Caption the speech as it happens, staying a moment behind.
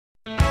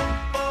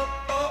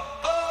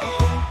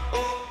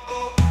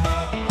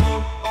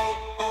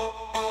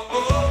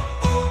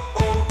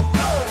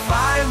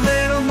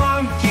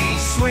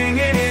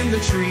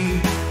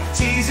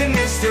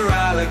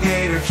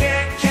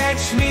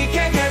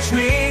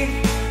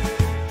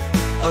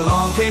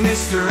Along came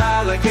Mr.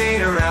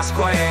 Alligator, as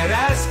quiet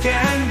as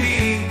can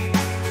be,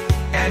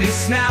 and he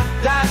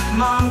snapped that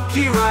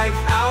monkey right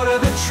out of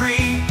the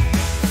tree.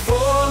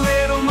 Poor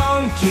little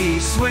monkey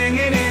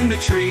swinging in the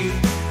tree,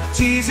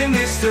 teasing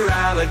Mr.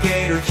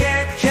 Alligator,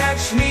 can't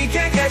catch me,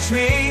 can't catch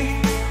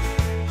me.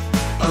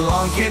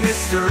 Along came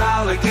Mr.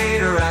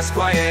 Alligator, as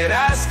quiet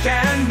as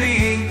can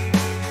be,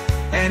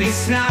 and he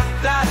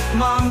snapped that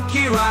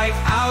monkey right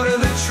out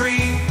of the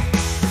tree.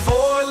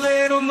 Poor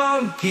little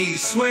monkey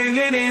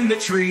swinging in the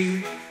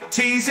tree,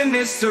 teasing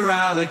Mr.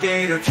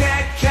 Alligator,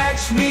 can't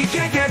catch me,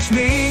 can't catch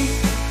me.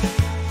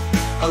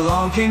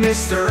 Along came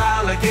Mr.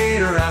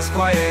 Alligator, as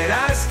quiet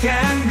as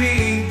can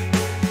be,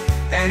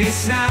 and he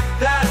snapped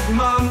that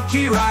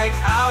monkey right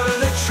out of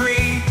the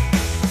tree.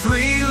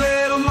 Three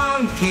little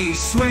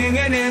monkeys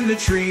swinging in the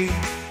tree,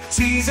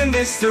 teasing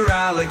Mr.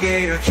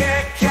 Alligator,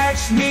 can't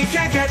catch me,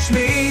 can't catch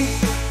me.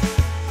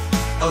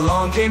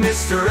 Along came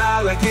Mr.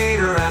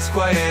 Alligator, as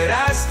quiet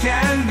as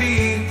can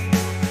be,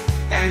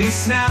 and he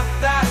snapped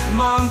that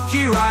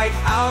monkey right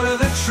out of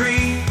the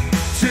tree.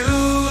 Two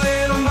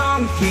little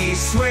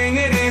monkeys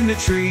swinging in the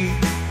tree,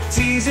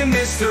 teasing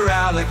Mr.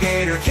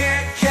 Alligator,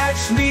 can't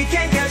catch me,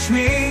 can't catch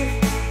me.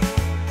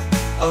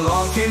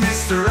 Along came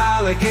Mr.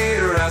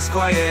 Alligator, as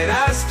quiet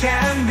as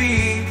can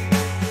be,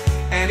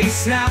 and he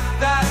snapped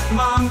that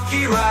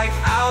monkey right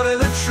out of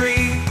the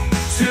tree.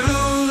 Two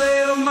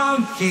little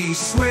monkeys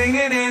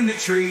swinging in the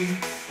tree,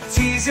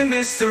 teasing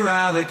Mr.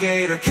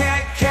 Alligator,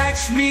 can't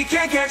catch me,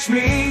 can't catch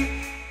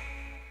me.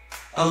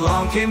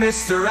 Along came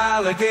Mr.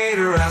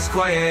 Alligator, as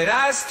quiet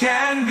as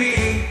can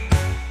be,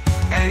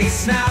 and he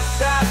snapped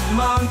that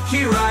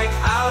monkey right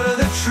out of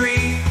the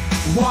tree.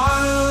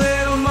 One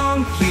little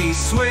monkey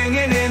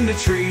swinging in the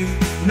tree,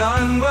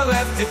 none were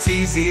left to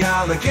tease the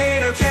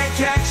alligator, can't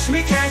catch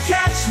me, can't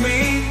catch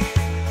me.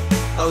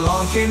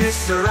 Along came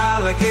Mr.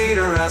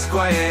 Alligator, as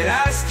quiet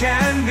as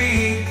can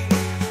be,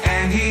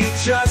 and he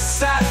just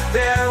sat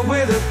there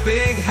with a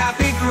big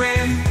happy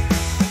grin.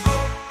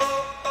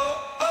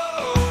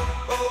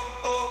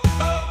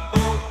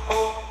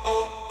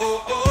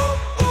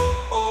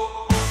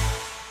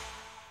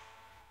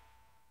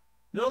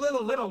 No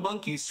little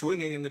monkey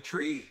swinging in the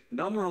tree,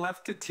 none were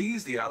left to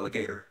tease the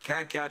alligator,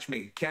 can't catch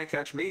me, can't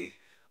catch me.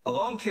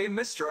 Along came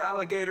Mr.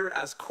 Alligator,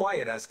 as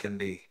quiet as can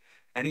be,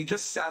 and he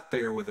just sat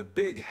there with a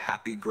big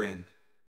happy grin.